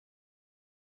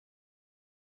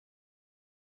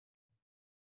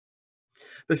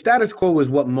The status quo is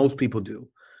what most people do,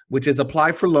 which is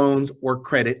apply for loans or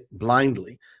credit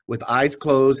blindly, with eyes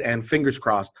closed and fingers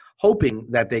crossed, hoping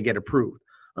that they get approved.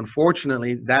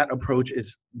 Unfortunately, that approach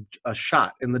is a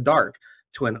shot in the dark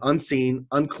to an unseen,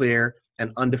 unclear,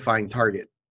 and undefined target.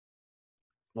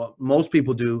 What most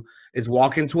people do is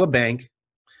walk into a bank,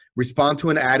 respond to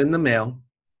an ad in the mail.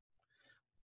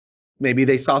 Maybe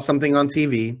they saw something on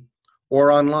TV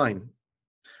or online.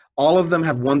 All of them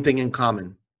have one thing in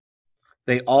common.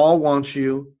 They all want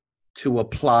you to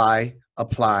apply.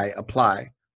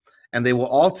 And they will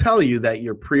all tell you that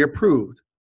you're pre-approved.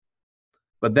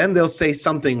 But then they'll say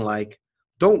something like,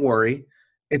 don't worry,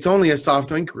 it's only a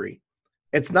soft inquiry.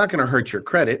 It's not going to hurt your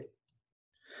credit.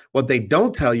 What they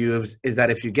don't tell you is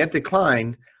that if you get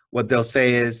declined, what they'll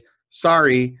say is,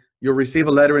 sorry, you'll receive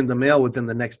a letter in the mail within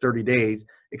the next 30 days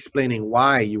explaining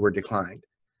why you were declined.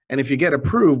 And if you get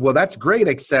approved, well, that's great,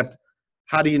 except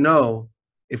how do you know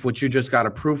if what you just got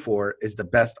approved for is the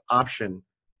best option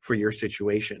for your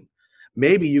situation?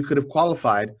 Maybe you could have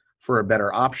qualified for a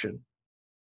better option.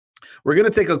 We're going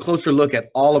to take a closer look at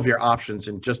all of your options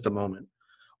in just a moment.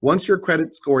 Once your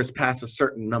credit score is past a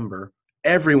certain number,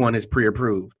 everyone is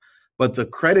pre-approved, but the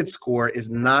credit score is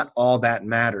not all that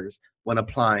matters when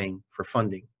applying for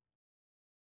funding.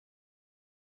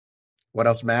 What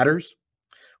else matters?